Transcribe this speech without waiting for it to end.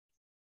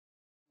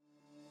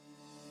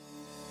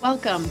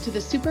Welcome to the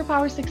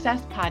Superpower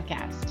Success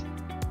Podcast.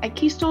 At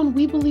Keystone,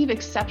 we believe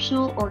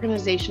exceptional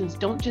organizations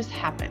don't just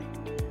happen.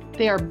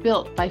 They are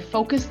built by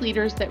focused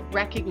leaders that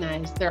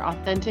recognize their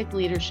authentic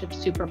leadership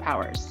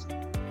superpowers.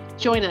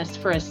 Join us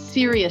for a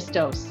serious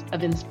dose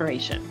of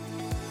inspiration.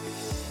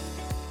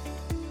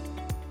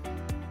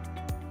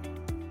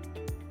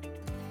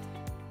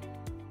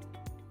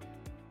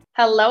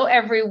 Hello,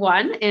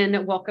 everyone,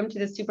 and welcome to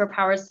the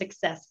Superpower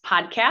Success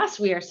Podcast.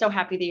 We are so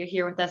happy that you're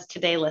here with us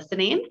today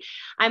listening.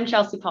 I'm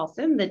Chelsea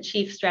Paulson, the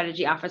Chief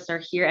Strategy Officer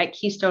here at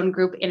Keystone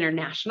Group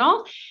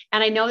International.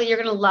 And I know that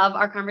you're going to love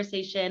our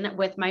conversation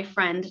with my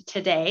friend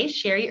today,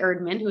 Sherry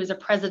Erdman, who is a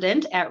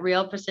president at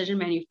Real Precision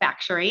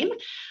Manufacturing.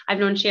 I've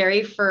known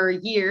Sherry for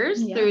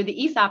years through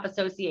the ESOP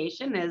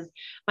Association, as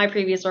my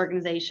previous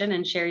organization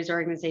and Sherry's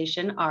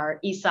organization are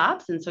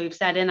ESOPs. And so we've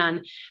sat in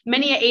on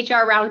many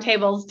HR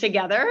roundtables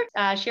together.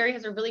 Sherry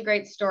has a really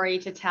great story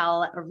to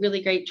tell, a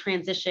really great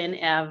transition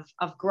of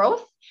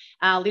growth,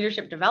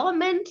 leadership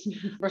development,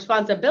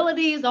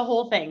 responsibilities, the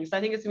whole thing. So I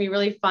think it's gonna be a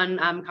really fun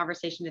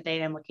conversation today,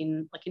 and I'm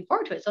looking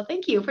forward to it. So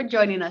thank you for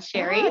joining us,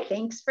 Sherry.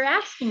 Thanks for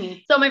asking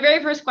me. So my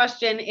very first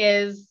question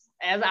is,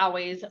 as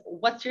always,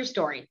 what's your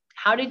story?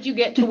 How did you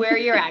get to where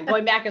you're at?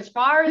 Going back as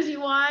far as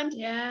you want.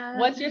 Yeah.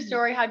 What's your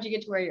story? How'd you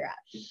get to where you're at?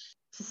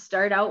 To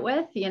start out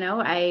with,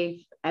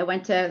 I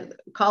went to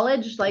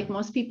college like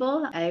most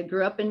people. I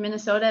grew up in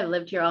Minnesota. I've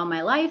lived here all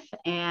my life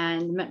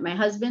and met my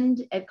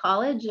husband at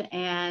college.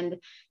 And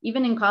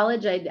even in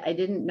college, I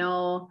didn't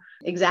know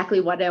exactly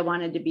what I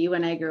wanted to be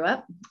when I grew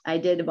up. I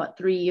did about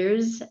 3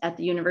 years at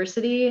the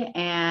university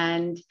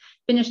and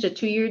finished a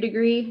 2-year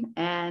degree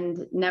and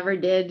never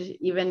did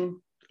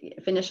even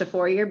finish a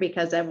 4-year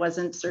because I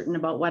wasn't certain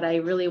about what I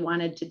really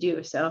wanted to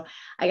do. So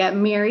I got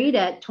married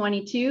at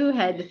 22,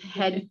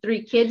 had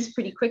 3 kids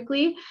pretty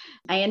quickly.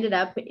 I ended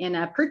up in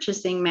a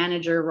purchasing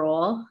manager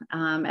role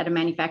at a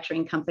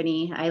manufacturing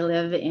company. I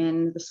live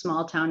in the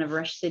small town of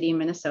Rush City,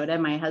 Minnesota.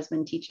 My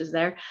husband teaches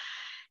there.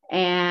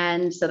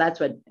 And so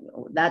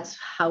that's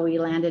how we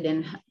landed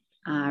in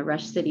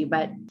Rush City,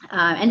 but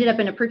ended up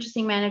in a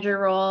purchasing manager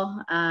role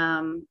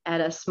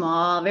at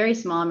a very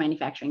small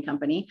manufacturing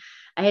company.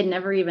 I had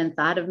never even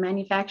thought of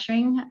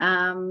manufacturing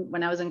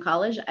when I was in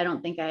college. I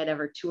don't think I had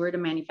ever toured a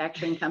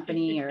manufacturing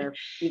company or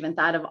even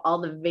thought of all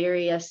the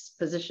various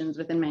positions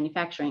within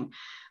manufacturing,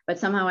 but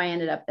somehow I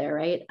ended up there,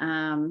 right?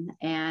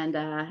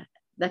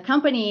 The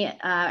company,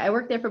 I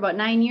worked there for about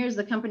 9 years.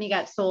 The company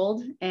got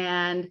sold,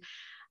 and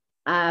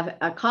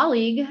a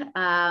colleague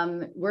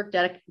worked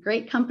at a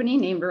great company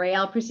named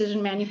Real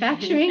Precision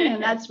Manufacturing,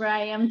 and that's where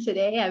I am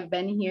today. I've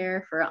been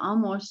here for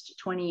almost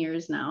 20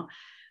 years now.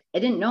 I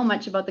didn't know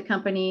much about the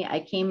company. I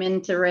came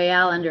into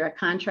Real under a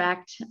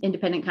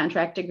independent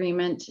contract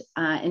agreement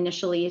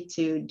initially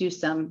to do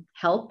some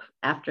help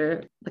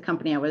after the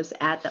company I was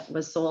at that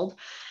was sold.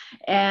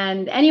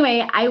 And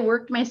anyway, I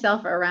worked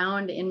myself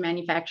around in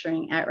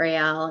manufacturing at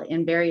Real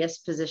in various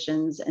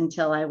positions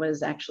until I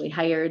was actually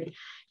hired.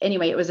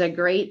 Anyway, it was a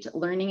great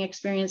learning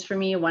experience for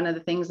me. One of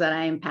the things that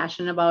I am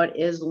passionate about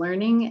is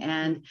learning.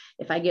 And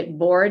if I get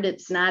bored,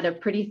 it's not a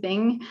pretty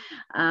thing.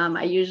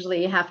 I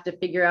usually have to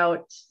figure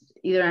out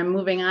either I'm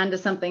moving on to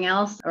something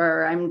else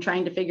or I'm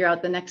trying to figure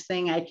out the next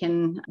thing I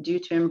can do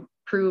to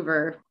improve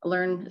or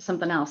learn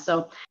something else.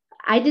 So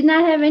I did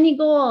not have any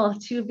goal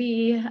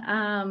to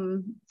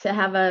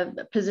have a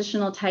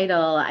positional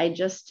title.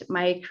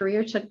 My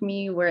career took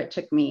me where it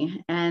took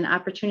me, and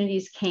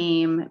opportunities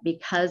came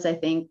because I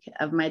think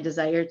of my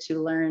desire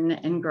to learn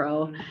and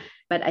grow.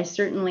 But I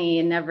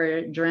certainly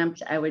never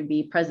dreamt I would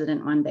be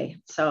president one day.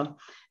 So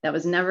that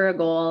was never a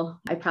goal.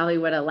 I probably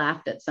would have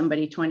laughed at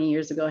somebody 20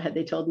 years ago had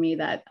they told me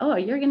that, oh,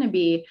 you're going to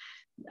be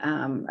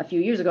a few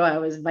years ago, I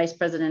was vice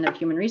president of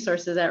human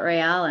resources at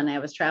Real, and I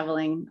was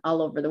traveling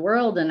all over the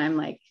world. And I'm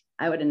like,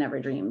 I would have never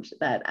dreamed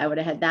that I would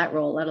have had that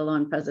role, let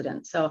alone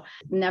president. So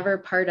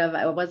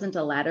I wasn't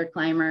a ladder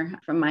climber.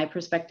 From my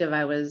perspective,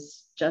 I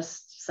was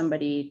just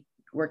somebody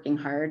working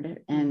hard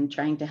and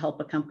trying to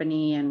help a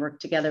company and work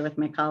together with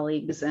my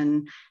colleagues.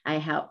 And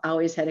I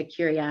always had a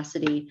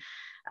curiosity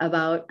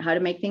about how to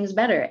make things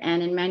better.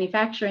 And in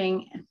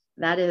manufacturing,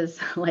 that is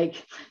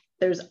like,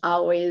 there's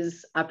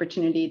always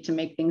opportunity to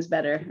make things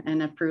better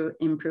and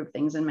improve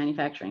things in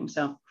manufacturing.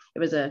 So it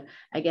was a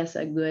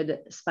good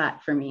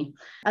spot for me.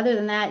 Other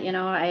than that,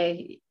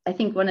 I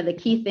think one of the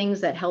key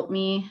things that helped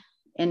me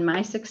in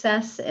my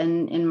success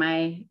and in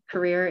my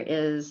career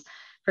is,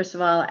 first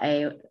of all,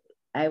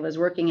 I was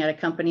working at a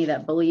company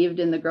that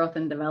believed in the growth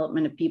and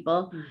development of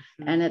people,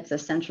 and it's a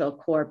central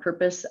core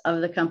purpose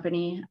of the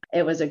company.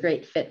 It was a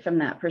great fit from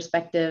that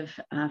perspective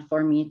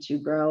for me to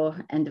grow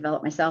and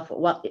develop myself.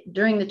 Well,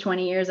 during the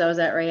 20 years I was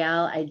at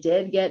Real, I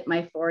did get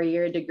my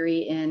 4-year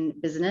degree in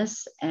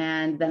business,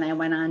 and then I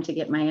went on to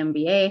get my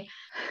MBA.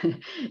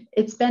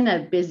 It's been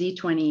a busy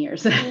 20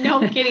 years.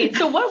 No kidding.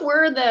 So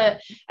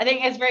I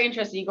think it's very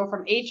interesting. You go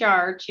from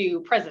HR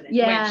to president,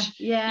 which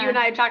you and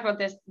I have talked about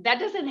this. That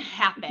doesn't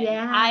happen.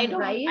 Yeah, I don't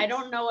right? I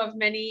don't know of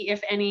many,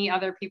 if any,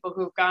 other people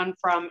who've gone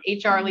from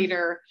HR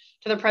leader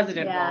to the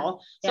president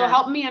role. So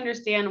help me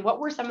understand, what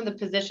were some of the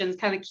positions,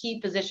 kind of key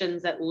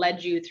positions that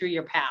led you through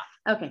your path?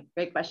 Okay,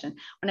 great question.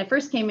 When I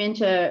first came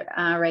into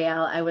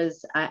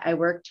Roehl, I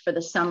worked for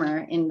the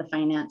summer in the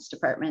finance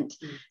department.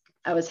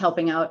 I was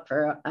helping out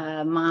for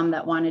a mom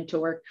that wanted to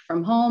work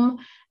from home,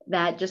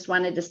 that just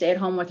wanted to stay at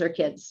home with her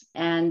kids.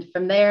 And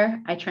from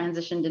there, I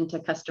transitioned into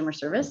customer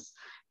service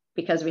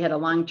because we had a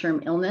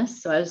long-term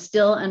illness. So I was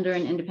still under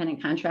an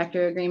independent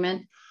contractor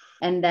agreement.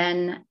 And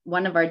then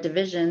one of our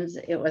divisions,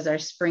 it was our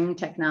spring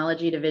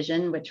technology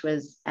division, which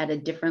was at a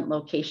different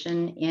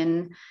location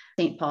in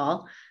St.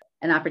 Paul.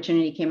 An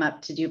opportunity came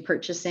up to do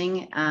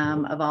purchasing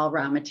of all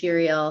raw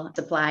material,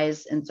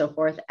 supplies, and so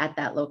forth at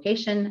that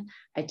location.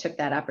 I took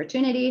that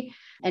opportunity,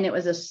 and it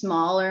was a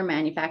smaller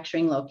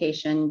manufacturing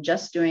location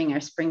just doing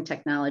our spring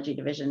technology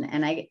division.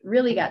 And I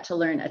really got to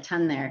learn a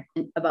ton there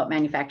about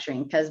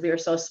manufacturing, because we were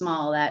so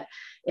small that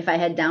if I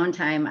had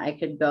downtime, I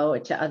could go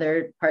to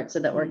other parts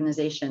of the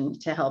organization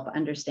to help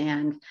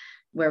understand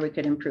where we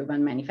could improve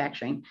on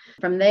manufacturing.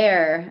 From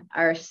there,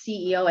 our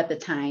CEO at the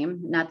time,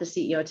 not the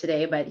CEO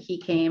today, but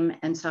he came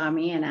and saw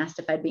me and asked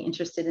if I'd be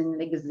interested in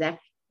the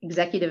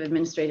executive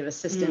administrative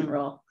assistant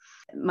role.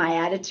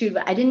 My attitude,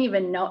 I didn't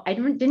even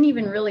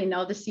really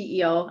know the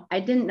CEO. I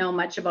didn't know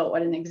much about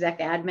what an exec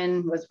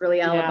admin was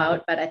really all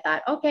about, but I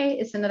thought, okay,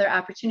 it's another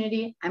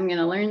opportunity. I'm going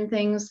to learn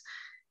things.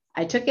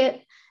 I took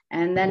it.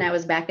 And then I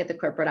was back at the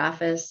corporate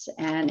office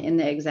and in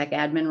the exec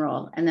admin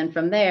role. And then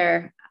from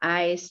there,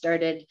 I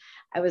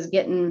was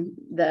getting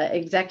the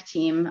exec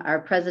team, our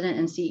president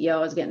and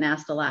CEO was getting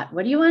asked a lot,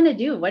 what do you want to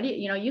do?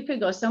 You could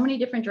go so many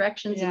different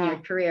directions in your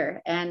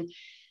career. And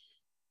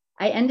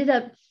I ended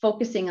up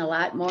focusing a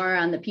lot more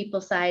on the people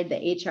side.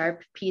 The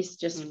HR piece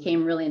just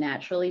came really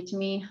naturally to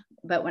me.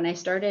 But when I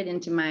started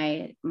into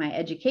my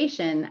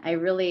education, I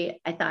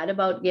thought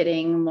about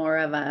getting more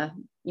of an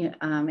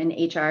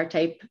HR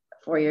type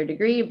 4-year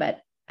degree, but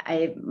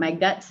my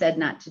gut said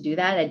not to do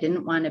that. I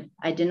didn't want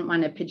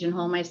to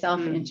pigeonhole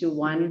myself into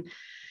one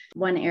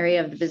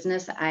area of the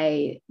business.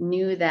 I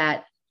knew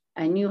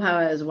how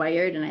I was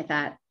wired, and I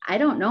thought, I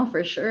don't know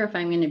for sure if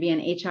I'm going to be in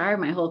HR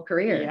my whole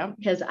career,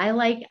 because I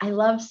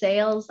love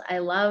sales. I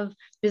love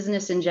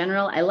business in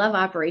general. I love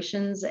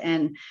operations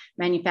and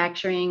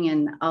manufacturing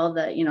and all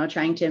the,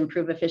 trying to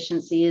improve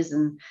efficiencies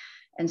and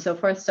so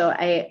forth. So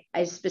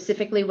I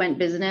specifically went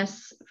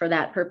business for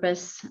that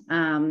purpose,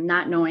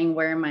 not knowing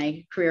where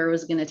my career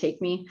was going to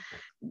take me.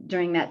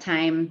 During that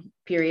time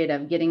period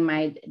of getting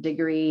my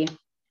degree,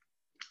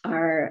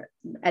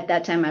 at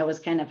that time I was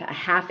kind of a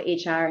half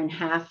HR and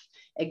half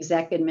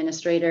exec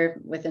administrator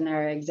within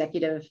our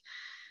executive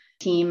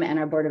team and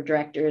our board of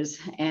directors.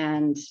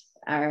 And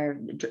our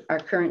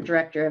current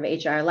director of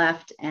HR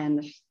left,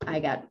 and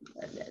I got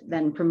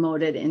then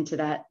promoted into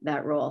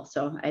that role.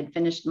 So I'd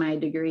finished my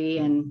degree,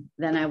 and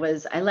then I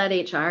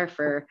led HR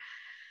for,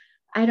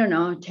 I don't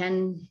know,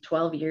 10,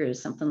 12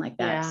 years, something like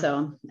that.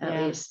 So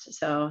at least.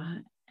 So,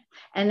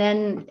 and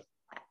then,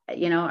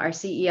 our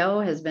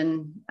CEO has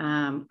been,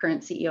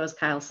 current CEO is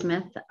Kyle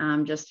Smith,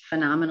 just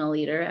phenomenal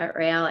leader at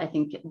Roehl. I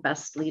think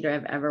best leader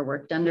I've ever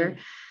worked under.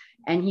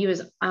 And he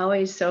was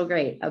always so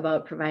great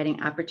about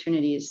providing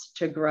opportunities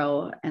to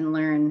grow and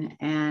learn.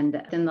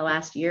 And in the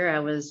last year, I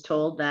was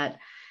told that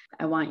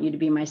I want you to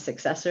be my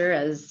successor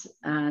as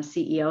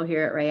CEO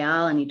here at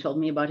Roehl. And he told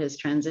me about his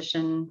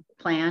transition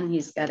plan.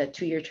 He's got a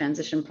 2-year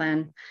transition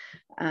plan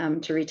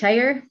to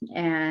retire.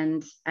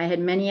 And I had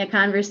many a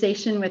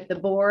conversation with the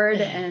board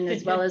and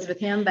as well as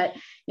with him. But,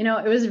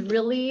 it was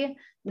really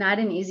not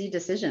an easy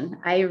decision.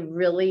 I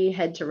really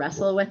had to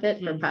wrestle with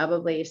it for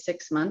probably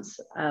 6 months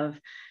of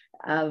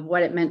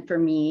what it meant for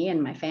me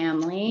and my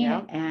family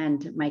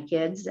and my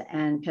kids.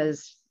 And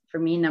because for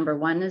me, number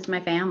one is my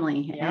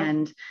family.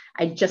 And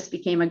I just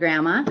became a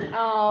grandma.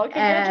 Oh,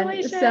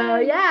 congratulations.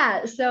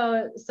 And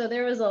so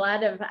there was a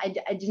lot of,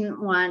 I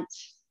didn't want,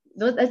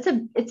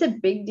 it's a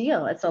big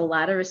deal. It's a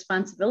lot of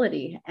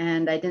responsibility,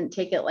 and I didn't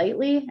take it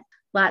lightly.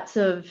 Lots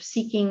of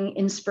seeking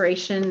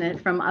inspiration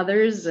from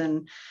others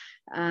and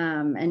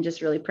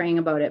just really praying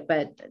about it.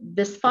 But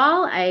this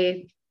fall,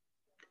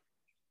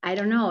 I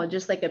don't know,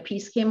 just like a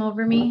peace came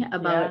over me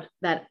about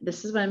that.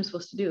 This is what I'm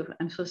supposed to do.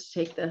 I'm supposed to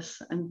take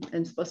this.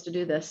 I'm supposed to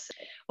do this.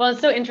 Well,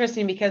 it's so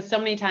interesting because so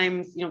many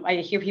times, I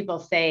hear people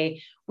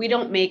say, we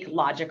don't make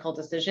logical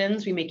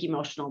decisions. We make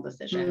emotional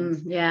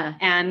decisions.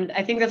 And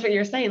I think that's what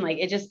you're saying. Like,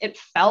 it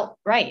felt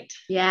right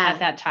at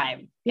that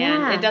time.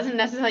 And it doesn't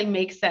necessarily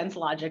make sense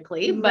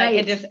logically, but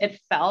it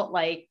felt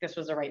like this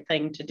was the right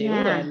thing to do.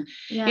 And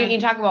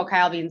you talk about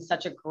Kyle being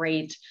such a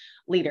great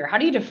leader. How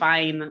do you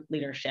define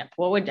leadership?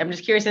 I'm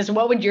just curious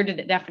what would your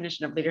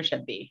definition of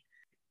leadership be?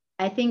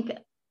 I think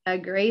a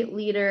great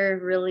leader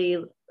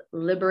really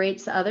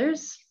liberates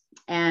others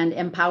and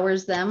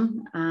empowers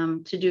them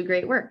to do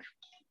great work.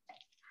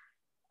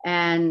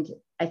 And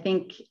I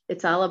think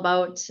it's all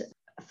about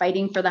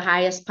fighting for the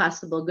highest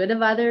possible good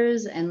of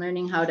others and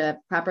learning how to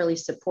properly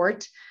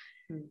support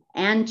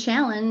and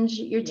challenge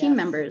your team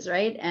members,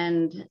 right?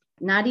 And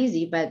not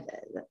easy, but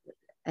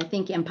I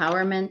think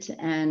empowerment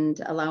and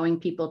allowing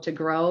people to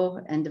grow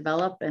and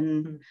develop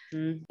and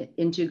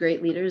into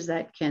great leaders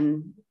that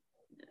can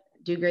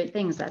do great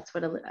things. That's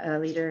what a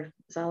leader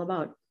is all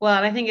about. Well,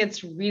 and I think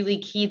it's really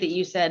key that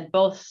you said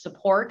both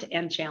support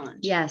and challenge.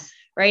 Yes.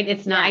 Right.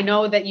 It's not, I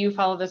know that you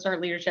follow the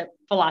servant leadership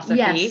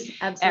philosophy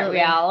at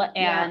Real.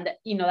 And,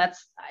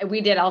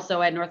 we did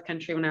also at North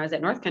Country when I was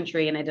at North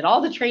Country, and I did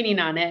all the training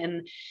on it.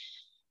 And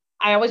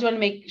I always want to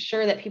make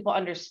sure that people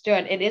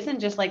understood it isn't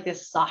just like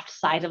this soft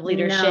side of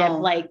leadership,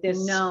 like this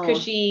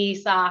cushy,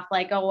 soft,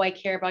 like, oh, I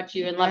care about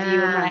you and love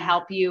you and want to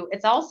help you.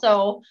 It's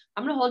also,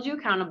 I'm going to hold you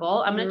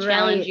accountable. I'm going to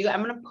challenge you.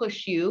 I'm going to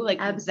push you. Like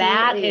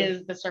that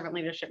is the servant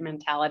leadership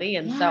mentality.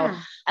 And so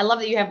I love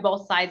that you have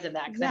both sides of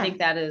that, because I think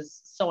that is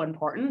so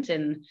important.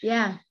 And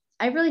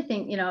I really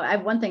think,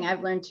 one thing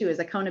I've learned too is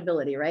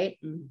accountability, right?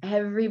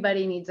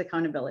 Everybody needs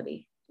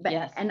accountability.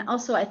 But, and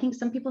also I think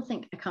some people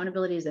think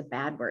accountability is a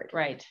bad word.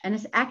 Right. And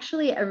it's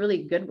actually a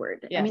really good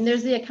word. Yes. I mean,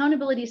 there's the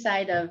accountability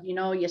side of,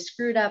 you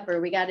screwed up or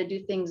we got to do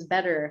things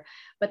better,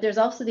 but there's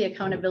also the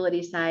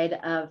accountability side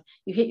of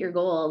you hit your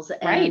goals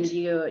and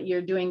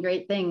you're doing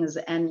great things.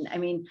 And I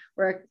mean,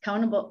 we're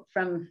accountable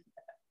from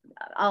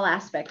all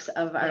aspects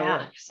of our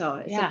work. So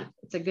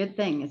it's a good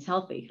thing. It's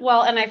healthy.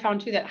 Well, and I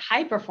found too that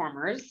high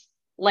performers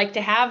like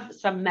to have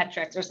some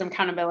metrics or some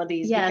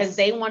accountabilities because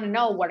they want to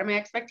know what are my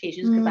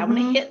expectations, because I want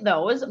to hit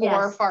those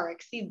or far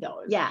exceed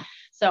those. Yeah.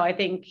 So I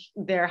think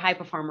their high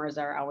performers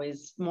are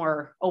always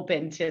more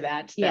open to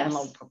that than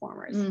low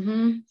performers.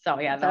 So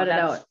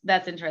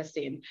that's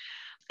interesting.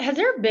 Has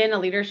there been a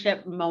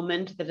leadership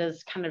moment that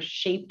has kind of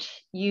shaped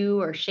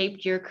you or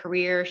shaped your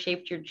career,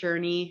 shaped your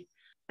journey?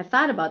 I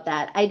thought about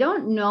that. I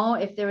don't know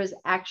if there was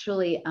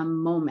actually a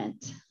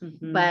moment,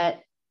 but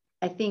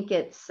I think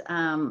it's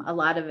a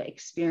lot of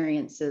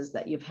experiences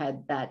that you've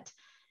had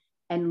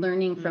and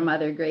learning from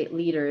other great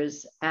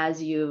leaders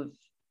as you've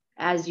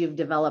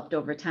developed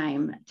over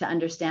time to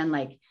understand,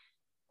 like,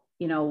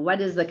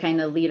 what is the kind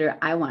of leader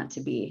I want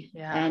to be?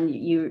 And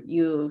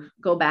you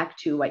go back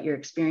to what your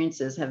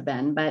experiences have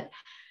been. But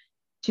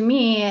to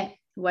me,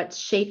 what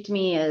shaped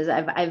me is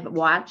I've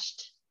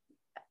watched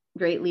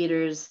great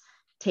leaders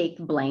take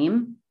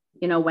blame,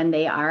 when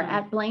they are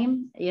at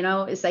blame.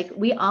 It's like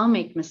we all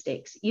make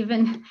mistakes,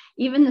 even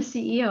the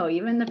CEO,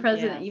 even the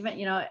president,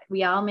 even,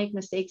 we all make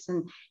mistakes,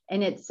 and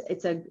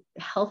it's a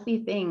healthy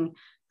thing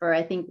for,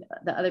 I think,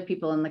 the other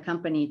people in the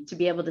company to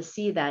be able to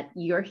see that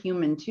you're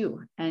human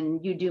too,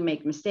 and you do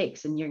make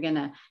mistakes, and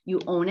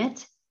you own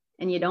it,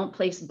 and you don't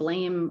place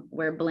blame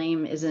where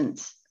blame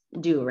isn't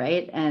due,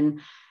 right? And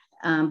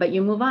but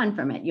you move on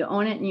from it, you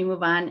own it and you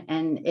move on,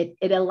 and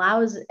it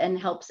allows and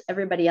helps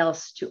everybody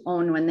else to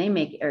own when they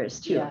make errors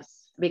too,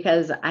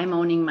 because I'm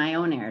owning my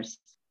own errors,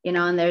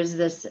 and there's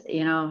this,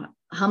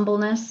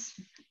 humbleness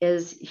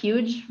is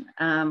huge.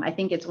 I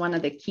think it's one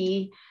of the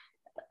key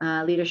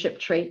leadership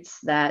traits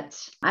that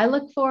I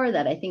look for,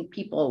 that I think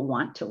people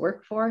want to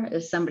work for,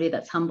 is somebody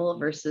that's humble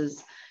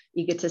versus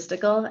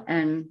egotistical.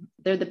 And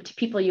they're the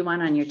people you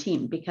want on your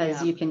team,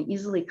 because you can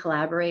easily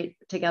collaborate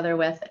together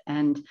with,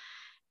 and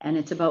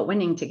it's about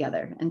winning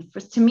together. And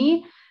to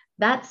me,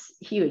 that's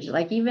huge.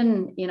 Like,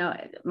 even,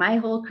 my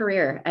whole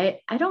career,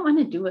 I don't want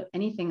to do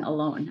anything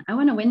alone. I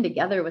want to win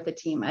together with a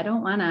team. I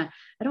don't want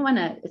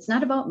to, it's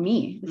not about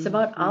me. It's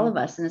about all of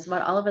us. And it's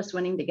about all of us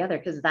winning together,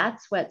 because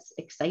that's what's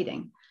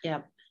exciting.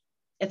 Yeah.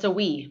 It's a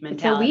we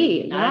mentality.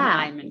 It's a we, not an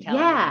I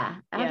mentality. Yeah,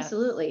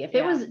 absolutely. If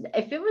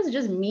it was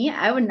just me,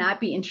 I would not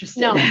be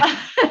interested. No,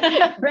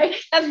 right?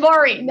 That's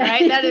boring,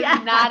 right? That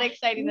is not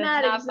exciting.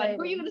 That's not fun.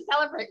 Who are you going to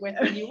celebrate with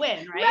when you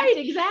win, right? Right,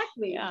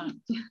 exactly.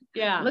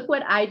 Yeah. Look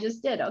what I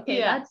just did.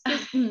 Okay, that's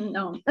just,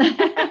 no.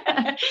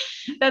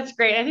 That's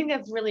great. I think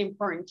that's really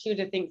important too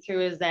to think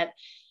through, is that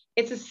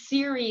it's a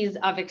series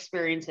of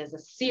experiences, a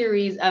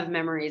series of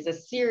memories, a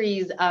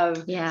series of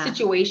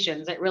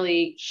situations that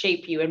really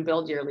shape you and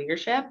build your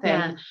leadership.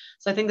 And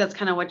so I think that's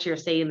kind of what you're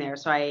saying there.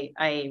 So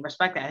I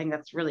respect that. I think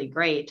that's really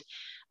great.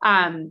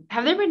 Have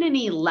there been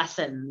any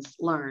lessons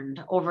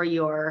learned over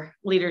your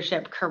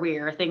leadership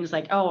career? Things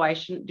like, oh, I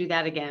shouldn't do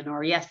that again,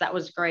 or yes, that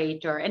was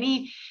great, or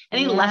any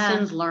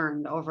lessons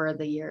learned over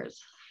the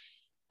years?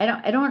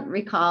 I don't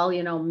recall,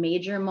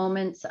 major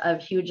moments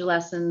of huge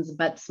lessons,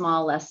 but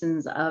small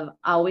lessons of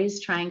always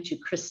trying to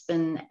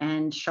crispen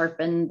and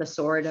sharpen the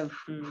sword of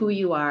who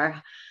you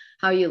are,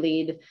 how you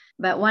lead.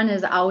 But one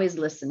is always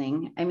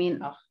listening. I mean,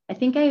 I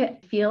think I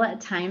feel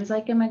at times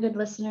like I'm a good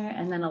listener.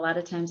 And then a lot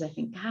of times I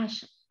think,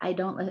 gosh, I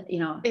don't,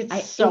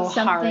 it's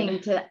something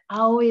hard to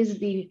always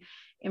be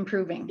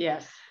improving.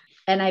 Yes.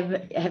 And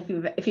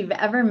if you've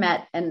ever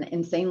met an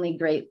insanely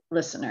great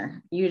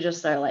listener, you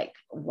just are like,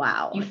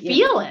 wow. You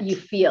feel it. You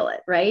feel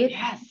it, right?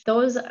 Yes.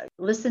 Those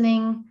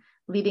listening,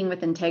 leading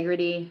with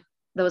integrity,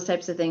 those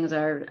types of things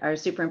are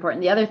super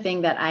important. The other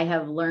thing that I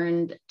have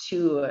learned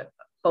to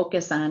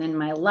focus on in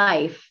my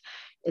life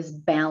is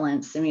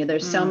balance. I mean,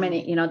 there's so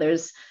many,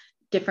 there's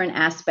different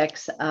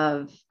aspects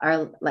of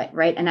our life,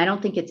 right? And I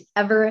don't think it's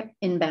ever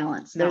in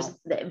balance.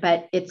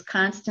 But it's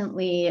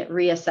constantly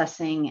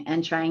reassessing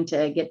and trying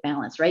to get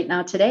balance. Right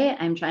now, today,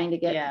 I'm trying to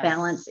get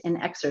balance in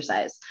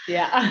exercise.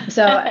 Yeah.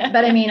 So,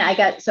 but I mean,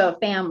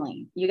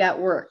 family, you got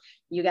work,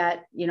 you got,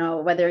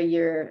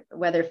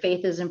 whether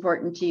faith is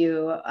important to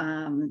you,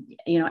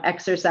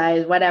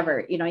 exercise,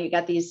 whatever, you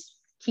got these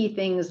key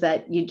things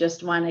that you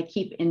just want to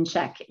keep in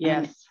check.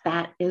 Yes. And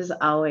that is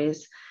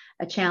always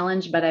a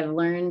challenge, but I've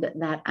learned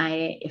that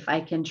if I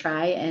can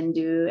try and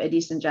do a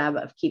decent job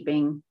of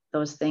keeping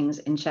those things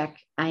in check,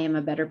 I am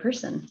a better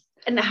person.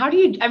 And how do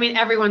you,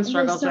 everyone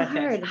struggles with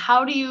hard. this.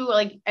 How do you,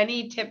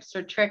 any tips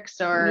or tricks,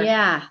 or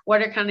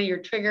what are kind of your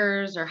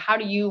triggers, or how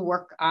do you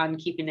work on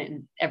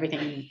keeping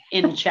everything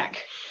in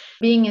check?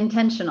 Being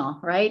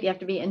intentional, right? You have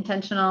to be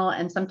intentional.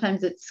 And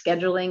sometimes it's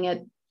scheduling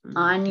it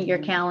on your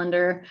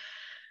calendar.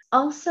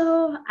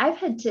 Also, I've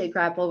had to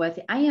grapple with,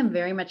 I am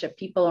very much a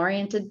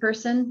people-oriented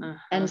person.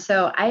 And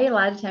so I, a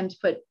lot of times,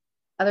 put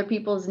other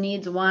people's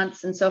needs,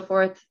 wants, and so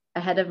forth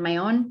ahead of my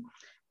own,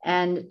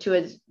 and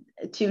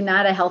to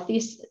not a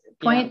healthy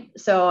point.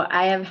 Yeah. So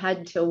I have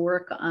had to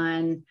work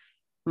on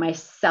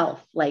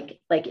myself. Like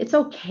it's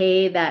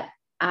okay that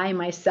I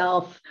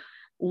myself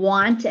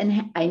want,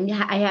 and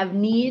I have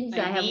needs,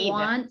 I have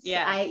wants.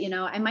 Yes.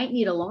 I might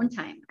need alone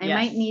time. I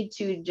might need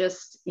to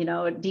just,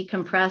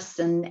 decompress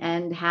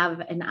and have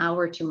an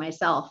hour to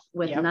myself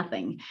with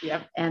nothing.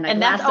 Yep. And a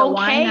glass of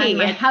wine on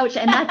my couch,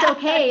 and that's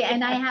okay.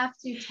 And I have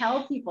to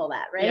tell people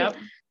that, right? Yep.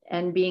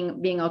 And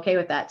being okay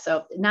with that.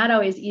 So not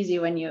always easy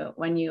when you're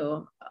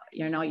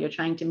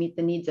trying to meet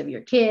the needs of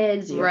your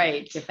kids,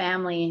 your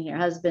family, your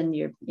husband,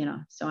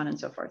 so on and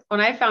so forth.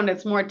 When I found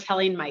it's more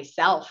telling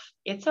myself,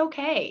 it's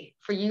okay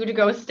for you to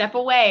go step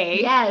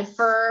away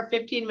for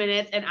 15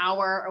 minutes, an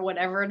hour, or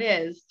whatever it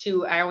is,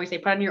 I always say,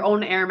 put on your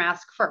own air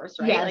mask first,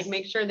 right? Yes.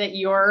 Make sure that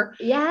you're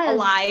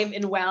alive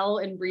and well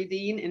and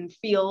breathing and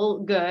feel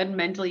good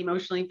mentally,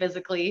 emotionally,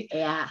 physically,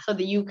 so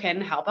that you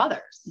can help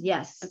others.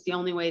 Yes. That's the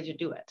only way to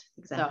do it.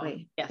 Exactly. So,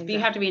 yes. Exactly. But you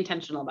have to be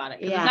intentional about it,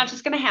 because it's not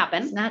just going to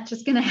happen. It's not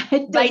just going to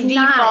happen. By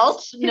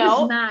default.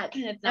 No, it's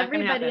not.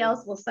 Everybody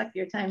else will suck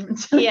your time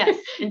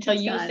until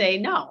you say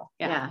no.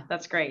 Yeah.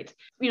 That's great.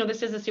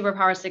 This is a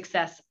Superpower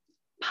Success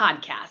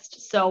podcast.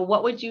 So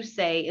what would you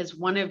say is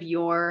one of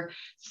your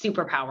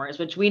superpowers,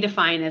 which we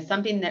define as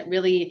something that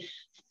really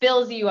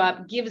fills you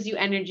up, gives you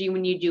energy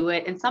when you do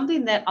it, and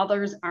something that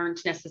others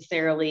aren't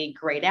necessarily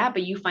great at,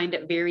 but you find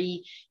it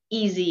very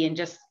easy and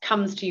just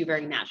comes to you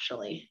very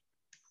naturally?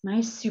 My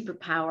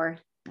superpower,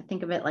 I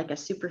think of it like a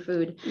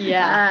superfood.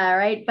 Yeah.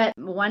 Right. But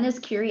one is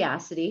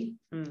curiosity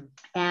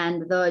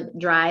and the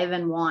drive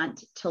and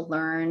want to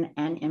learn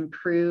and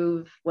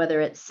improve, whether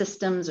it's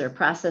systems or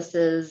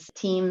processes,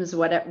 teams,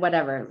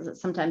 whatever.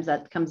 Sometimes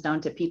that comes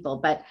down to people,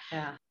 but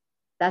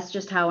that's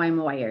just how I'm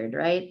wired.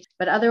 Right.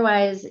 But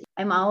otherwise,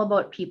 I'm all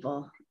about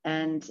people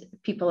and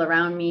people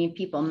around me.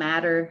 People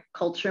matter.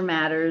 Culture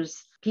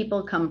matters.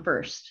 People come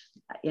first,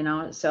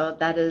 so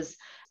that is,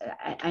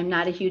 I'm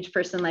not a huge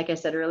person, like I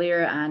said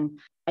earlier,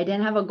 I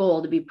didn't have a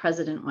goal to be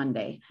president one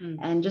day.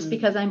 And just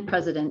because I'm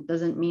president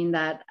doesn't mean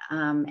that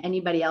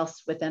anybody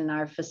else within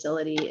our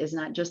facility is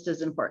not just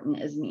as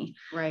important as me.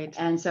 Right.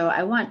 And so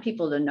I want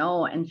people to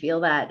know and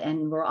feel that,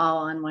 and we're all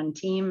on one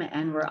team,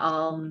 and we're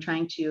all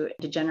trying to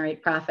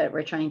generate profit.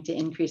 We're trying to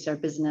increase our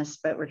business,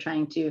 but we're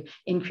trying to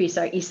increase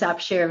our ESOP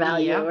share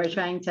value. Yep. We're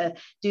trying to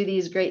do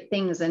these great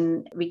things,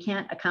 and we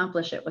can't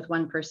accomplish it with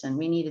one person.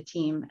 We need a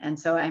team. And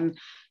so I'm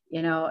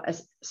a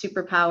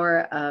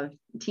superpower of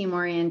team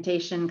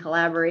orientation,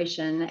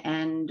 collaboration,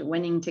 and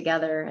winning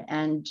together,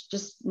 and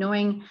just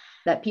knowing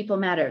that people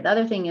matter. The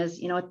other thing is,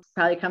 it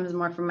probably comes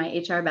more from my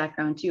HR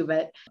background too,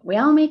 but we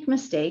all make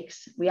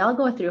mistakes. We all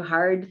go through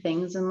hard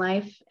things in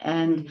life.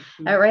 And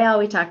at Royale,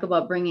 we talk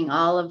about bringing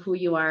all of who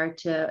you are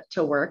to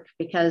work,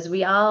 because we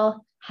have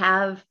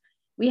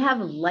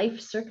life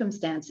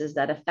circumstances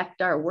that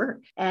affect our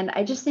work. And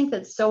I just think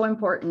that's so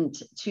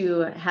important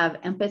to have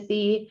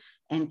empathy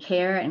and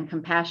care and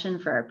compassion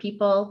for our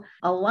people,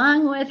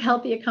 along with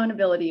healthy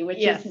accountability, which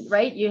is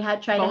right. You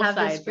try to have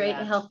this great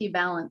healthy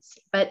balance,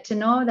 but to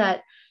know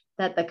that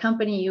the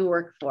company you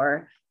work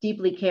for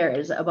deeply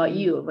cares about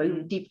you,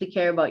 we deeply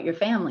care about your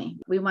family.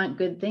 We want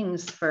good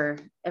things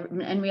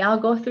and we all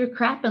go through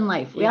crap in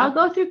life. We all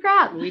go through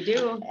crap. We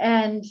do.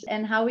 And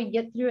how we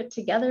get through it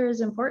together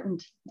is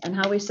important, and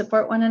how we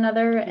support one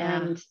another.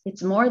 Yeah. And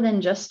it's more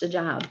than just a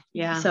job.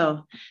 Yeah.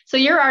 So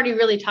you're already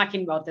really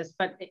talking about this,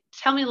 but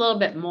tell me a little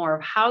bit more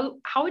of how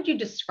would you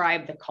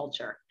describe the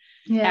culture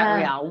at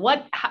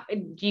Royale?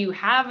 Do you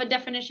have a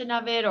definition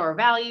of it, or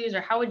values, or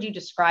how would you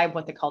describe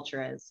what the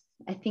culture is?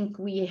 I think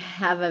we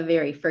have a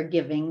very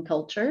forgiving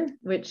culture,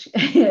 which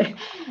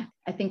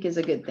I think is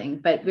a good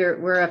thing, but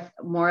we're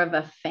more of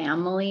a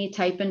family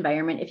type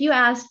environment. If you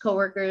ask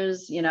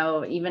coworkers,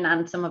 even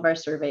on some of our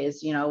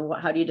surveys,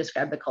 how do you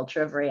describe the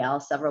culture of Royale?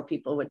 Several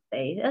people would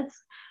say it's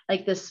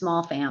like this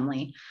small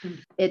family.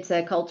 It's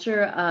a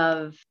culture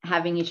of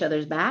having each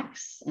other's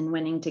backs and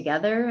winning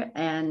together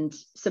and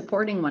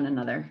supporting one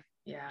another.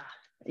 Yeah.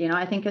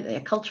 I think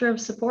a culture of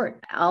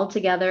support all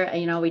together.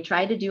 We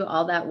try to do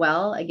all that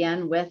well,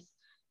 again, with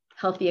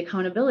healthy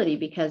accountability,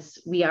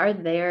 because we are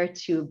there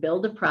to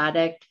build a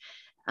product,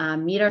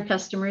 meet our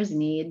customers'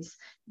 needs,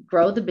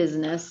 grow the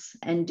business,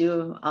 and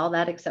do all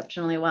that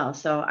exceptionally well.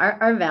 So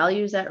our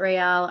values at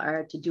Royale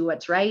are to do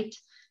what's right,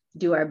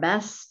 do our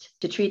best,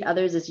 to treat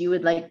others as you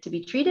would like to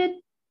be treated.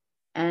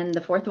 And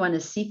the fourth one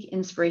is seek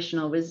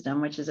inspirational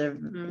wisdom, which is a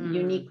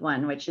unique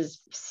one, which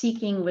is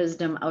seeking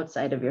wisdom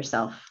outside of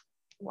yourself.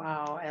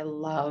 Wow, I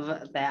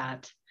love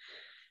that.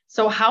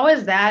 So how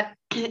is that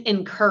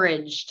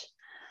encouraged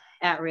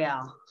at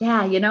Royale?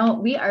 Yeah,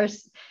 we are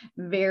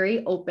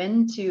very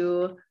open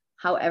to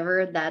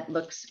however that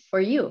looks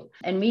for you.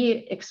 And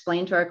we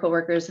explain to our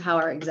coworkers how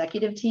our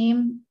executive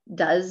team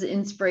does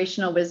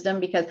inspirational wisdom,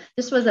 because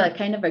this was a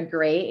kind of a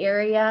gray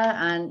area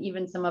on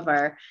even some of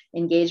our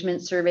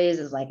engagement surveys,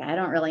 is like, I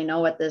don't really know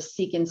what this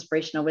seek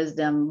inspirational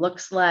wisdom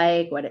looks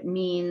like, what it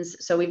means.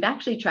 So we've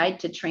actually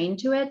tried to train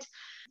to it.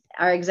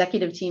 Our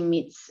executive team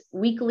meets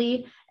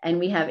weekly, and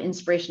we have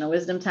inspirational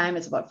wisdom time.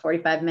 It's about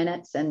 45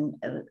 minutes and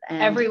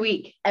every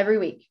week.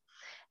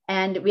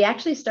 And we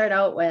actually start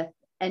out with,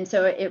 and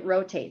so it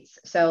rotates.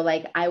 So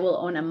like I will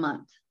own a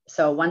month.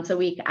 So once a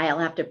week, I'll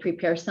have to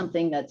prepare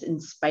something that's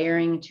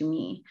inspiring to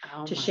me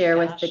to share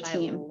with the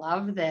team. I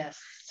love this.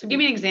 So give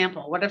me an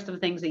example. What are some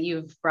things that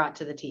you've brought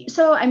to the team?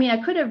 So, I mean,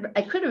 I could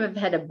have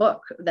had a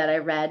book that I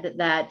read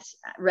that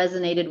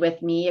resonated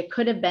with me. It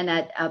could have been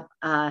at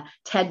a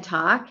TED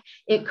Talk.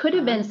 It could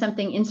have been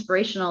something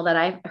inspirational that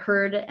I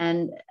heard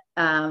and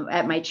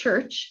at my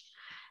church.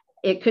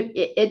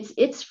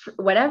 It's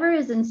whatever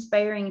is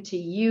inspiring to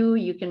you,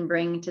 you can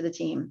bring to the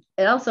team.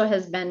 It also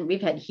has been,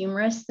 we've had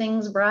humorous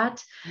things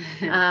brought.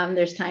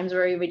 There's times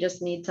where we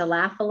just need to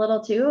laugh a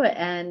little too,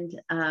 and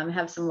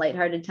have some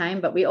lighthearted time,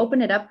 but we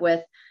open it up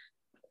with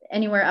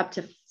anywhere up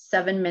to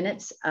 7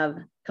 minutes of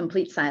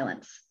complete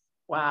silence.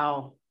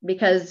 Wow.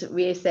 Because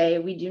we say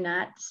we do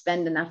not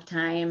spend enough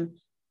time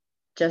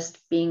just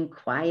being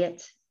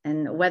quiet.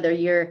 And whether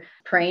you're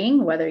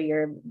praying, whether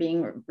you're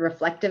being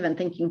reflective and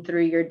thinking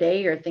through your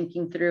day or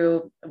thinking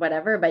through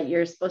whatever, but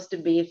you're supposed to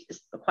be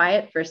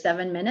quiet for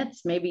 7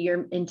 minutes. Maybe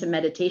you're into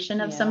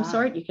meditation of some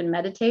sort. You can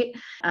meditate.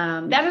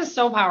 That is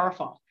so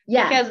powerful.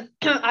 Yeah.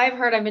 Because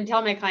I've been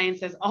telling my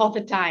clients this all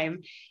the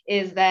time,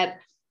 is that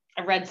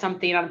I read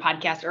something on a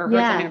podcast or heard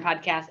something on a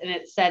podcast, and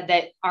it said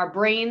that our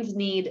brains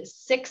need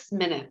 6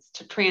 minutes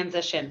to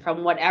transition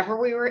from whatever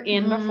we were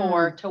in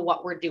before to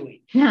what we're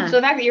doing. Yeah. So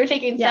the fact that you're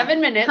taking 7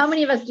 minutes. How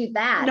many of us do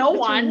that? No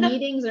one.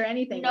 Meetings or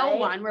anything. No right?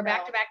 one. We're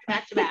back to back to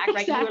back to back.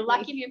 Right. Exactly. You were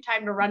lucky if you have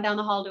time to run down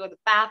the hall to the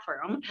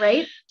bathroom.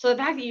 Right. So the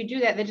fact that you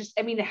do that,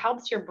 it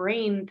helps your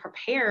brain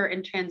prepare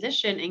and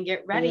transition and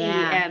get ready.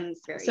 Yeah. And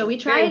so we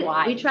try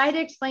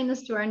to explain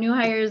this to our new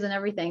hires and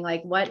everything,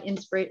 like what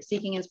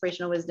seeking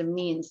inspirational wisdom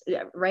means.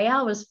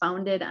 Royale was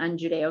founded on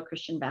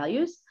Judeo-Christian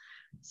values.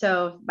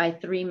 So by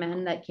three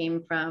men that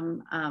came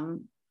from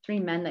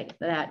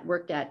that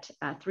worked at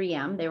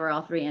 3M. They were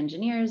all three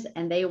engineers,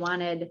 and they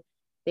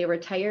were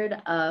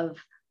tired of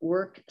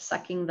work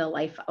sucking the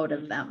life out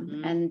of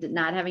them and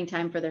not having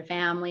time for their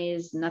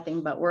families,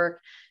 nothing but work.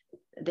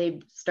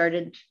 They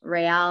started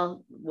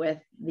Royale with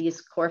these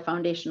core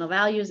foundational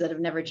values that have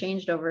never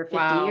changed over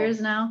 50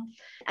 years now.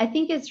 I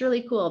think it's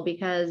really cool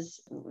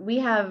because we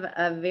have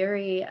a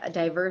very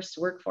diverse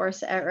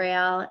workforce at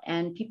Royale,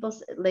 and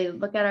they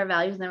look at our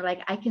values and they're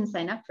like, I can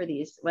sign up for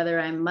these, whether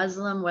I'm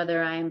Muslim,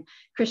 whether I'm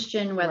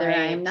Christian, whether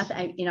I'm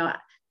nothing,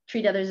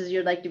 treat others as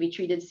you'd like to be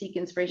treated, seek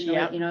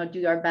inspirational,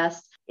 do our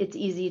best. It's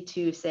easy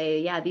to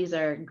say, yeah, these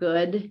are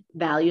good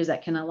values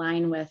that can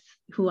align with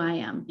who I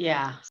am.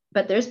 Yeah.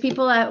 But there's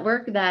people at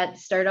work that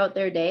start out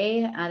their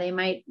day. They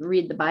might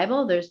read the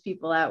Bible. There's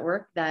people at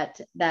work that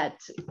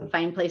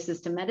find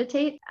places to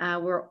meditate.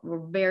 We're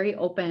very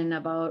open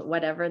about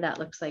whatever that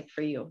looks like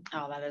for you.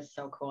 Oh, that is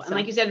so cool. And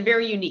like you said,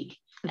 very unique.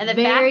 And the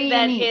fact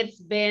that it's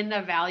been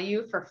a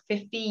value for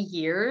 50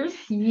 years.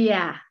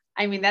 Yeah.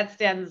 I mean, that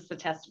stands the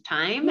test of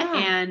time. Yeah.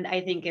 And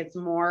I think it's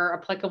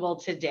more applicable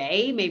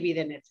today, maybe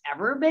than it's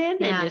ever been.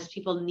 Yeah. And just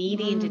people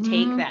needing to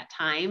take that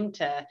time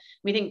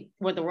we think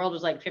what the world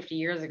was like 50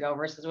 years ago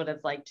versus what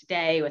it's like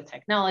today with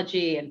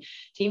technology and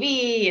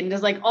TV and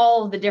just like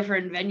all the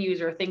different venues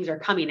or things are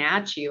coming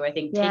at you. I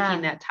think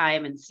taking that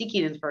time and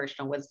seeking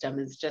inspirational wisdom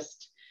is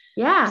just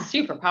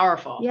super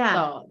powerful. Yeah.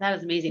 So that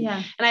is amazing.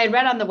 Yeah. And I had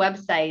read on the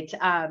website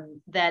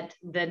that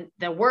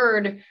the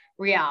word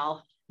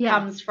Royale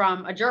comes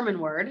from a German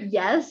word.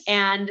 Yes.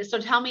 And so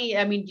tell me,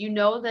 do you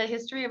know the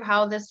history of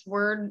how this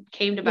word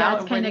came about?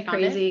 Yeah, it's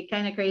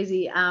kind of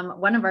crazy.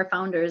 One of our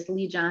founders,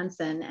 Lee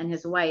Johnson, and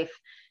his wife,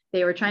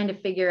 they were trying to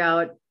figure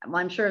out,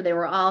 I'm sure they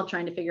were all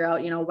trying to figure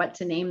out, what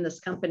to name this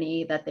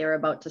company that they were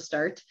about to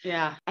start.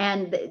 Yeah.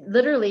 And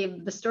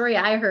literally the story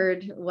I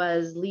heard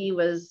was Lee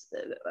was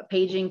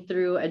paging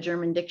through a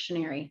German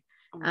dictionary.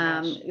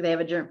 They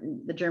have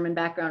the German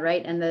background,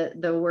 right? And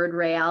the word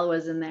Royale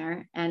was in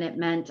there, and it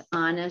meant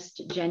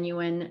honest,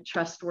 genuine,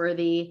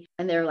 trustworthy.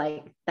 And they're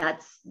like,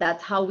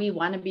 that's how we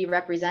want to be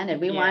represented.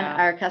 We want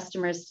our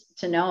customers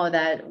to know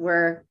that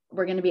we're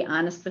we're going to be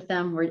honest with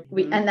them.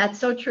 And that's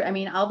so true. I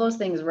mean, all those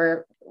things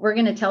we're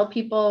going to tell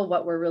people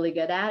what we're really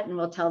good at, and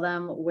we'll tell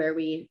them where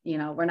we're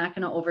not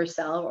going to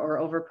oversell or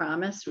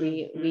overpromise.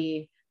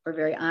 We're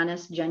very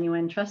honest,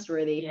 genuine,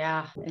 trustworthy.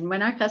 Yeah. And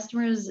when our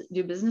customers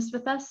do business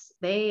with us,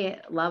 they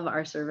love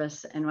our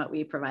service and what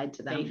we provide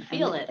to them. They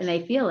feel it. And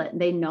they feel it.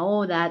 They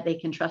know that they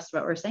can trust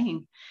what we're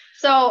saying.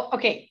 So,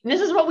 okay, this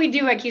is what we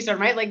do at Keystone,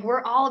 right? Like,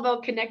 we're all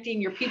about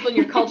connecting your people and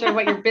your culture and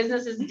what your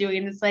business is doing.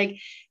 And it's like,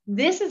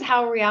 this is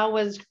how Real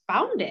was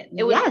founded.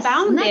 It was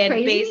founded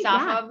based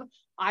off of,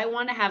 I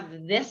want to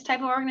have this type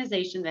of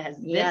organization that has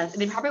this.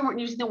 They probably weren't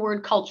using the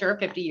word culture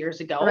 50 years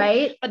ago,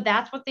 right? But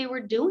that's what they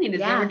were doing, is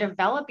they were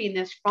developing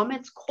this from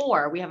its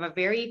core. We have a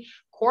very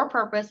core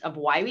purpose of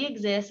why we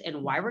exist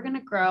and why we're going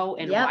to grow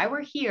and why we're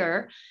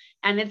here.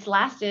 And it's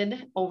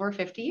lasted over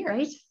 50 years.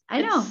 Right?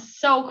 I know. It's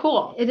so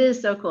cool. It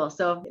is so cool.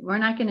 So we're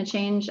not going to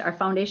change. Our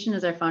foundation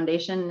is our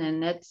foundation,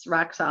 and it's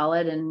rock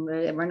solid. And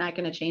we're not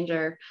going to change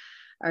our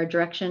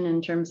direction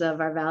in terms of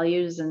our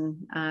values, and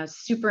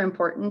super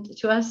important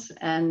to us.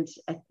 And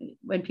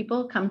when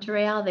people come to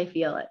Real, they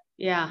feel it.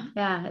 Yeah.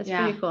 Yeah. It's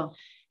pretty cool.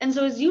 And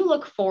so as you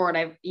look forward,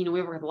 we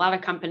work with a lot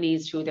of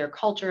companies who their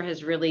culture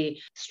has really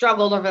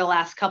struggled over the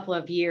last couple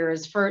of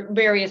years for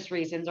various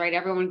reasons, right?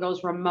 Everyone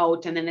goes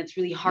remote, and then it's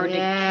really hard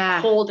to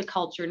hold a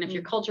culture. And if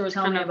your culture was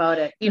kind of about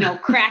it,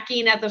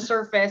 cracking at the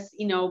surface,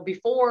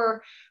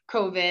 before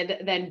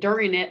COVID, then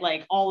during it,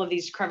 like all of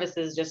these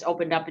crevices just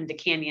opened up into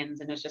canyons,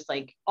 and it's just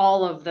like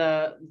all of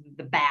the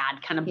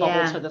bad kind of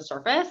bubbled to the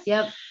surface.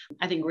 Yep.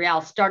 I think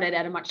Real started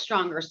at a much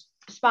stronger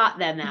spot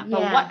than that.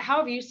 But how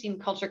have you seen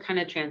culture kind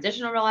of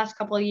transition over the last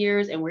couple of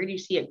years, and where do you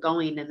see it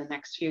going in the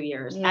next few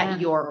years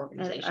at your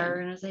organization? At our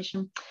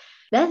organization.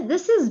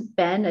 This has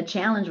been a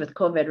challenge with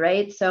COVID,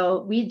 right?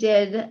 So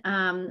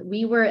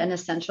we were an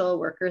essential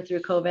worker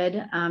through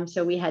COVID.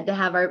 So we had to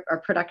have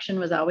our production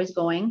was always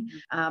going.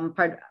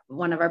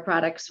 One of our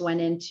products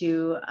went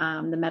into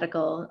the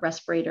medical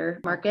respirator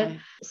market. Okay.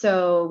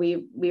 So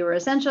we were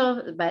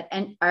essential,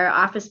 and our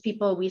office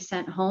people, we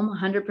sent home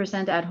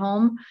 100% at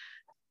home.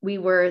 We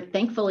were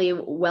thankfully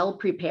well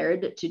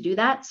prepared to do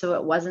that. So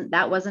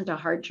that wasn't a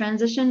hard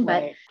transition,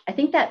 but I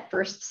think that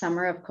first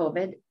summer of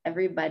COVID,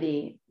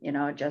 everybody,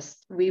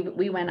 we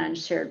went on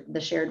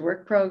the shared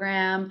work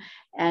program,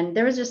 and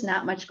there was just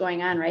not much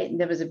going on, right? And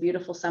there was a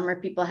beautiful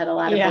summer. People had a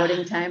lot of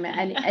voting time.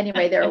 And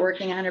anyway, they were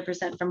working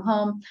 100% from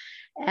home,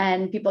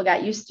 and people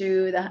got used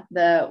to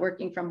the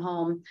working from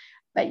home.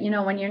 But,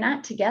 when you're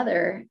not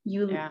together,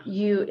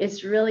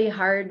 it's really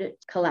hard to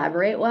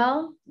collaborate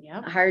well,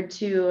 hard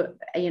to,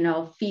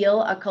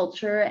 feel a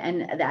culture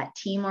and that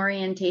team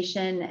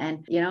orientation.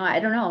 And, I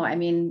don't know. I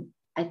mean,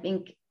 I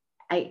think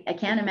I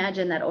can't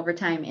imagine that over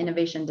time,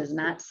 innovation does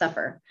not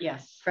suffer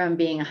from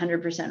being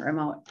 100%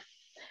 remote.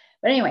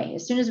 But anyway,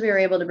 as soon as we were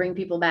able to bring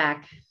people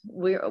back,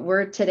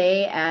 we're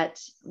today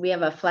we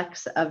have a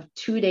flex of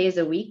 2 days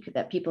a week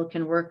that people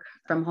can work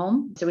from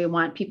home. So we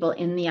want people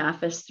in the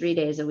office 3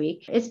 days a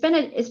week. It's been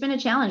a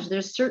challenge.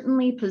 There's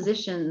certainly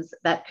positions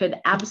that could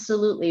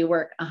absolutely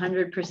work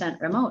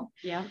 100% remote.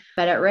 Yeah.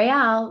 But at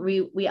Real,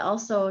 we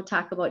also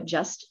talk about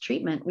just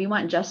treatment. We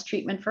want just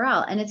treatment for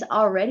all. And it's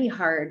already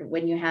hard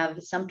when you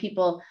have some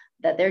people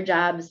that their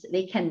jobs,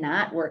 they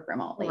cannot work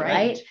remotely,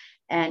 right?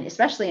 And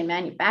especially in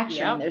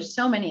manufacturing, there's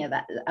so many of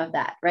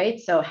that, right?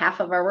 So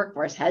half of our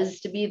workforce has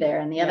to be there,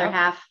 and the other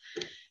half,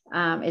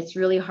 it's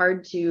really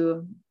hard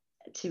to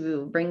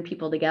bring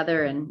people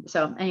together. And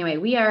so anyway,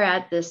 we are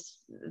at this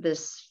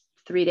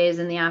 3 days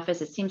in the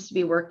office. It seems to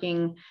be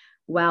working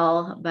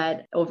well,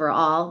 but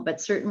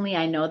certainly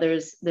I know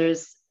there's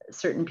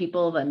certain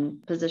people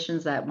and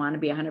positions that want to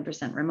be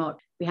 100% remote.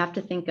 We have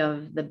to think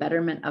of the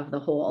betterment of the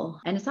whole.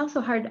 And it's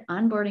also hard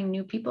onboarding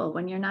new people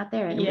when you're not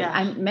there.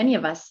 And many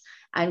of us,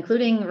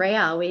 including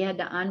Real, we had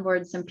to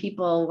onboard some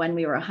people when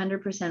we were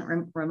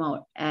 100%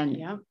 remote. And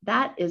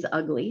that is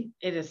ugly.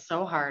 It is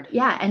so hard.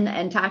 Yeah.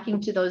 And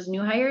talking to those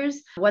new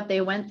hires, what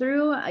they went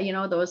through,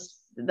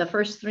 the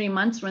first 3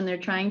 months when they're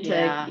trying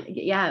to,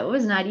 it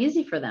was not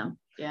easy for them.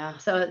 Yeah.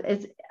 So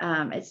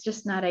it's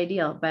just not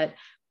ideal, but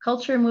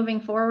culture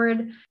moving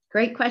forward.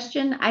 Great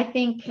question. I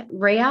think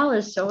Real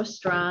is so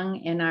strong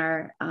in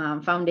our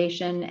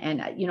foundation,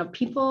 and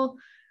people,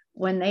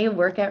 when they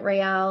work at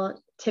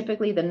Real,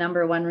 typically the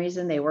number one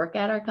reason they work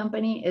at our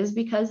company is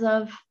because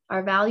of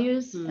our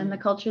values and the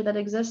culture that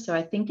exists. So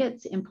I think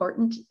it's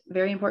important,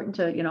 very important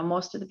to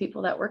most of the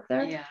people that work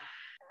there. Yeah.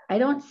 I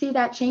don't see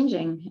that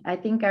changing. I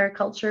think our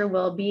culture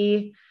will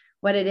be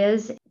what it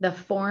is. The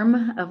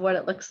form of what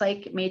it looks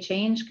like may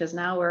change, because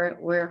now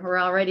we're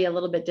already a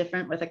little bit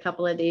different with a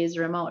couple of days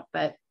remote,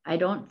 but I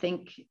don't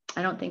think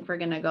we're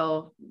going to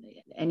go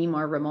any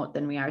more remote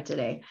than we are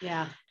today.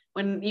 Yeah.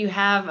 When you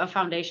have a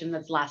foundation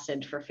that's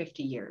lasted for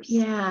 50 years,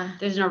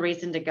 there's no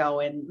reason to go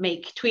and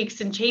make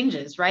tweaks and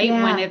changes, right?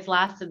 Yeah. When it's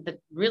lasted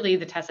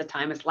the test of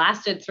time, it's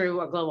lasted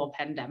through a global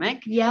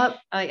pandemic. Yep.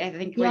 I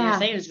think what you're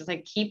saying is just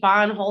like, keep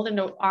on holding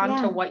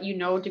on to what you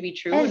know to be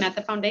true and at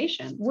the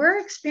foundation. We're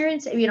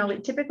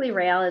experiencing, typically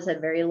Real has had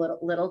very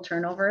little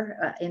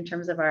turnover in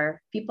terms of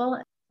our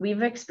people.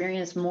 we've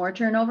experienced more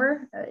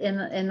turnover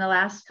in the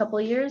last couple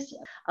of years.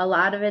 A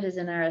lot of it is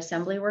in our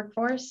assembly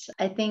workforce.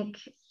 I think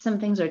some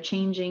things are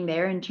changing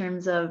there in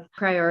terms of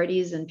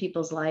priorities in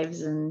people's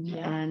lives.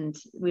 And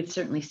we've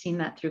certainly seen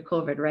that through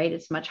COVID, right?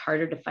 It's much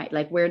harder to find,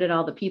 like, where did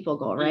all the people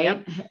go, right?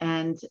 Yep.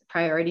 And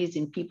priorities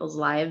in people's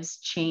lives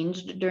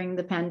changed during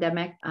the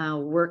pandemic.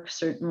 Work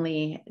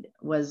certainly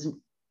was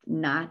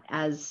not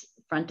as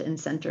front and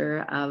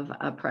center of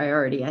a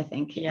priority, I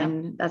think. Yeah.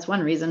 And that's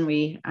one reason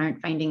we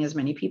aren't finding as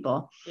many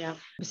people. Yeah.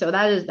 So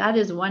that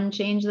is one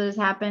change that has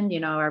happened.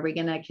 Are we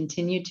going to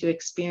continue to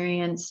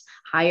experience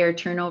higher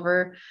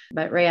turnover?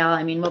 But Rael,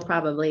 I mean, we'll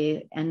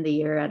probably end the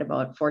year at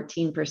about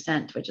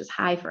 14%, which is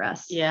high for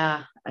us.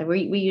 Yeah.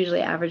 We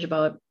usually average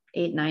about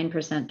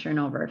 8-9%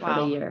 turnover for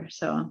the year.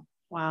 So,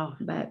 wow.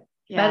 But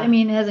I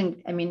mean,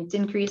 it's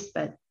increased,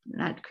 but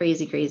not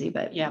crazy,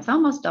 but it's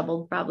almost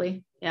doubled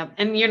probably. Yeah.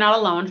 And you're not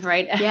alone,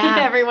 right? Yeah.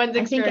 Everyone's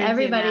experiencing I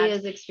think everybody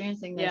is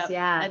experiencing this.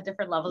 Yeah. At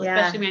different levels,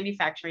 especially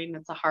manufacturing.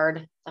 It's a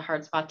hard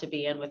spot to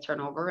be in with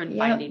turnover and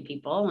finding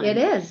people. And, it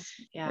is.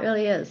 Yeah. It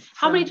really is.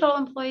 How many total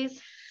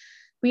employees?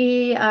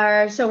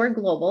 We're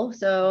global.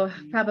 So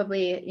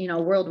probably,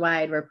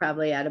 worldwide, we're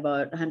probably at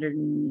about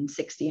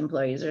 160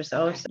 employees or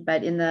so. Okay.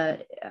 But in the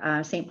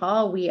St.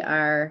 Paul, we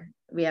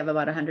have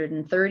about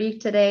 130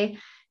 today.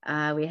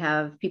 We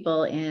have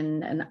people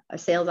in a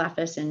sales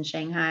office in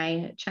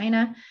Shanghai,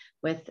 China,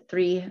 with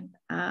 3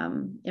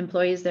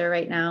 employees there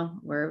right now.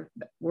 We're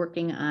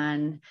working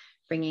on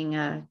bringing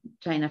a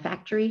China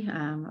factory,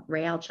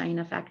 Rael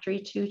China factory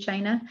to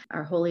China,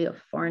 our wholly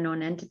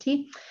foreign-owned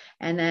entity.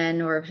 And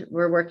then we're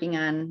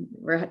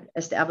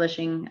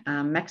establishing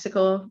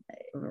Mexico,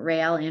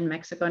 Rael in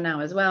Mexico now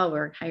as well.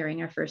 We're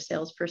hiring our first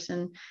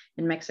salesperson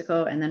in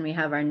Mexico. And then we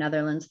have our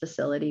Netherlands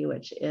facility,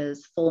 which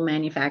is full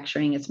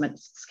manufacturing. It's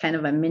kind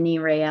of a mini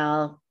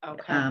Rael,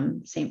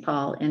 St.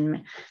 Paul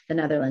in the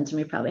Netherlands.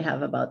 And we probably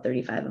have about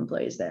 35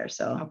 employees there.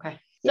 So, okay.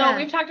 So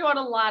we've talked about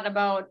a lot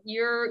about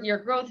your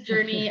growth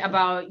journey,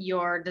 about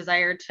your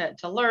desire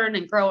to learn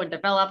and grow and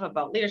develop,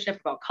 about leadership,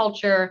 about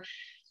culture.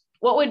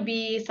 What would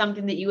be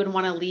something that you would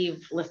want to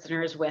leave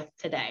listeners with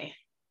today?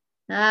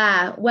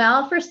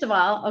 Well, first of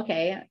all,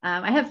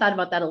 I have thought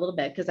about that a little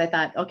bit because I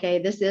thought,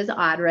 this is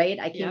odd, right?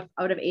 I came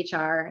out of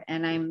HR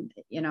and I'm,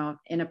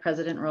 in a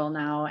president role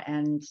now,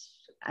 and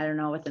I don't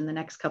know, within the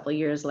next couple of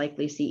years,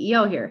 likely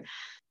CEO here.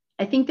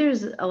 I think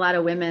there's a lot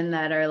of women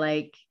that are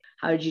like,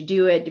 how did you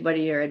do it? What are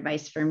your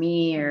advice for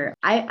me? Or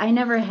I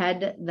never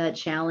had the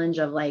challenge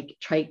of like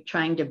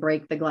trying to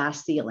break the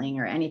glass ceiling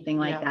or anything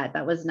like that.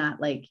 That was not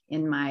like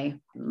I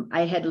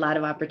had a lot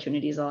of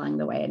opportunities along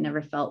the way. I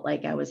never felt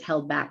like I was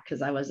held back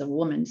because I was a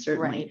woman,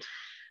 certainly.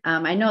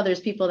 Right. I know there's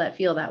people that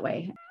feel that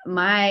way.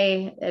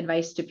 My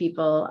advice to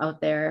people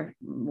out there,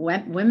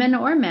 women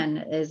or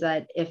men, is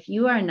that if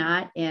you are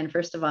not in,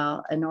 first of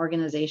all, an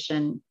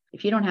organization,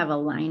 if you don't have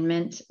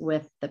alignment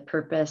with the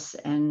purpose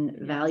and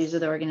values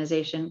of the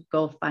organization,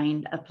 go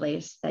find a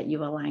place that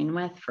you align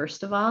with,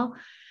 first of all.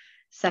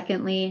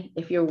 Secondly,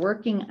 if you're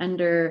working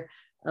under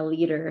a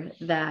leader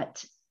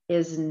that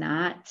is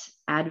not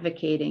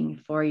advocating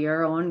for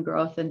your own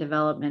growth and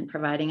development,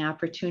 providing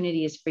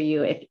opportunities for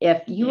you,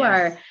 if you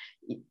are,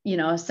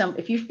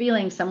 if you're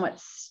feeling somewhat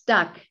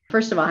stuck,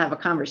 first of all, have a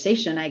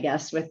conversation, I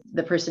guess, with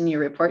the person you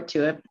report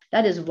to.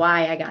 That is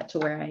why I got to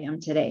where I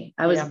am today.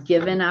 I was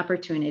given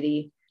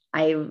opportunity.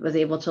 I was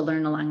able to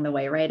learn along the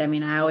way, right? I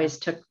mean, I always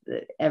took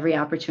every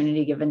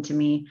opportunity given to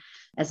me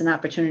as an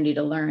opportunity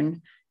to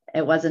learn.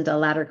 It wasn't a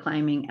ladder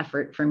climbing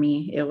effort for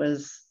me. It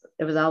was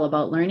all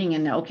about learning.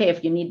 And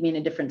if you need me in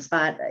a different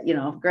spot,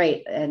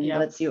 great. And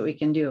let's see what we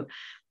can do.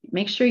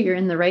 Make sure you're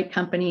in the right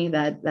company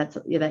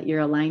that you're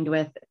aligned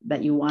with,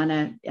 that you want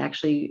to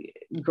actually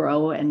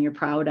grow and you're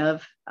proud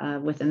of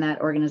within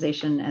that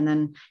organization. And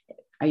then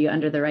are you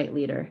under the right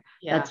leader?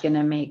 That's going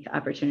to make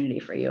opportunity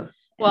for you.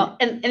 Well,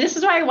 and this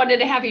is why I wanted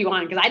to have you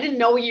on, because I didn't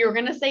know you were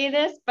going to say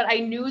this, but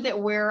I knew that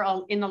we're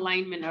all in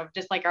alignment of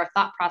just like our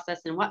thought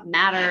process and what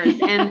matters.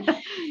 And,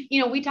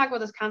 we talk about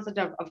this concept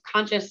of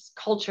conscious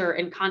culture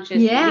and conscious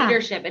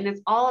leadership, and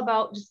it's all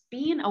about just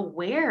being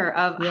aware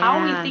of how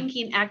are we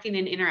thinking, acting,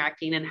 and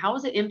interacting, and how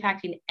is it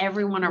impacting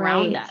everyone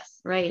around us.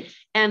 Right.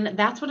 And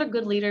that's what a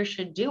good leader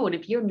should do. And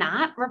if you're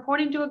not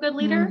reporting to a good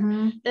leader,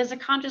 there's a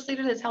conscious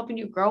leader that's helping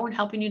you grow and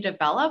helping you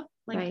develop.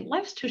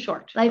 Life's too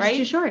short. Life's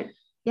too short.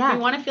 Yeah.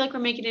 We want to feel like we're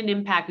making an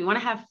impact. We want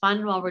to have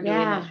fun while we're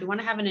doing this. We want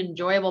to have an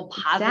enjoyable,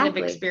 positive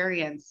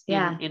experience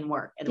in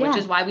work, which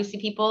is why we see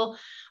people,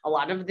 a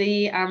lot of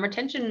the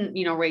retention,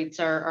 rates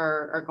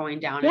are going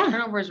down and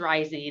turnover is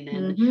rising.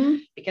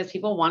 And because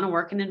people want to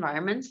work in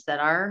environments that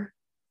are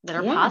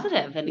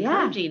positive and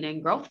encouraging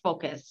and growth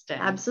focused.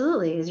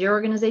 Absolutely. Is your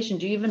organization,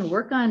 do you even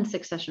work on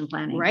succession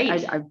planning?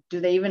 Right. Do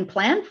they even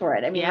plan for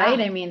it? I mean,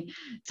 right. I mean,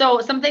 so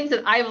some things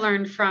that I've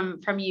learned from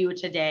you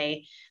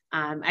today.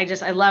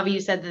 I love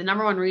you said the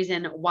number one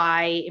reason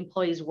why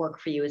employees work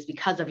for you is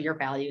because of your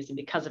values and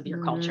because of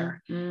your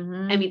culture. I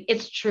mean,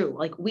 it's true.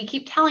 Like we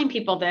keep telling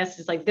people this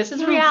is like, this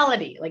is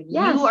reality. Like you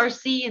are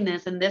seeing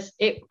this and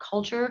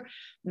culture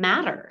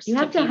matters. You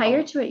have to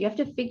hire to it. You have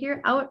to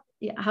figure out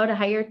how to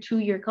hire to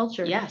your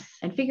culture. Yes.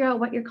 And figure out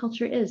what your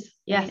culture is.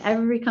 Yes.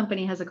 Every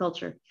company has a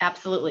culture.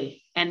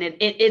 Absolutely. And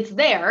it's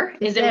there.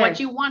 Is it what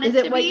you want it to be?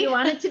 Is it what you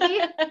want it to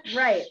be?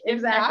 Right. If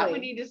Exactly. not, we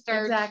need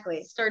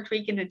to start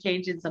tweaking and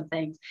changing some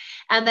things.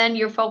 And then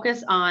your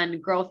focus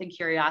on growth and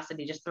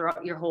curiosity just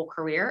throughout your whole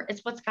career.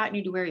 It's what's gotten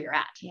you to where you're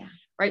at. Yeah.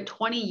 Right.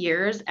 20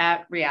 years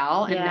at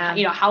Real. And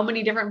Yeah. how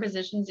many different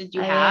positions did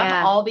you have?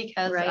 Yeah. All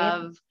because Right.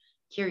 of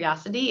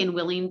curiosity and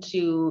willing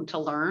to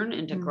learn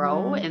and to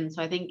grow. And so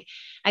I think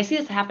I see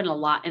this happen a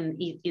lot in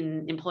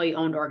employee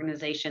owned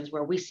organizations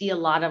where we see a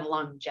lot of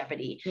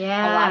longevity.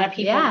 Yeah. A lot of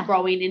people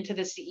growing into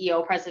the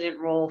CEO president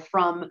role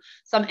from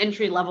some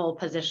entry level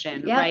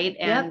position. Yep. Right.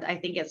 And I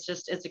think it's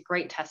a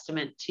great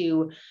testament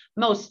to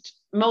most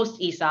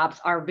ESOPs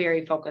are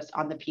very focused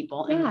on the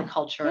people and the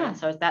culture. And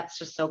so that's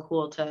just so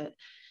cool to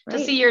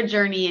see your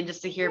journey and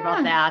just to hear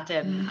about that.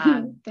 And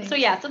so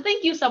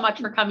thank you so much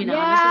for coming on.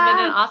 This has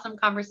been an awesome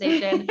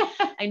conversation.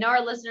 I know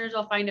our listeners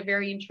will find it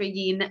very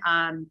intriguing,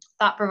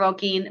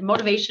 thought-provoking,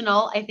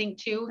 motivational, I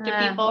think, too, to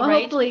people, well,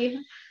 right? Hopefully.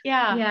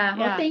 Yeah. Yeah.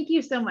 Well, thank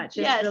you so much.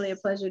 It's really a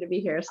pleasure to be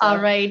here. So. All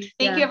right.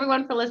 Thank you,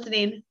 everyone, for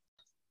listening.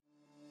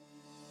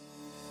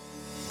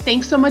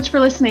 Thanks so much for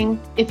listening.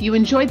 If you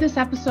enjoyed this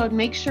episode,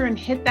 make sure and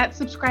hit that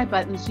subscribe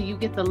button so you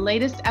get the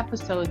latest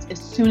episodes as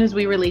soon as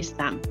we release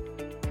them.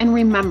 And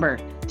remember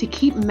to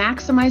keep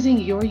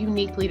maximizing your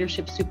unique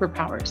leadership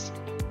superpowers.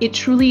 It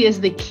truly is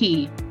the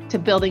key to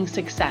building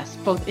success,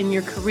 both in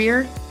your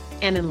career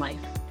and in life.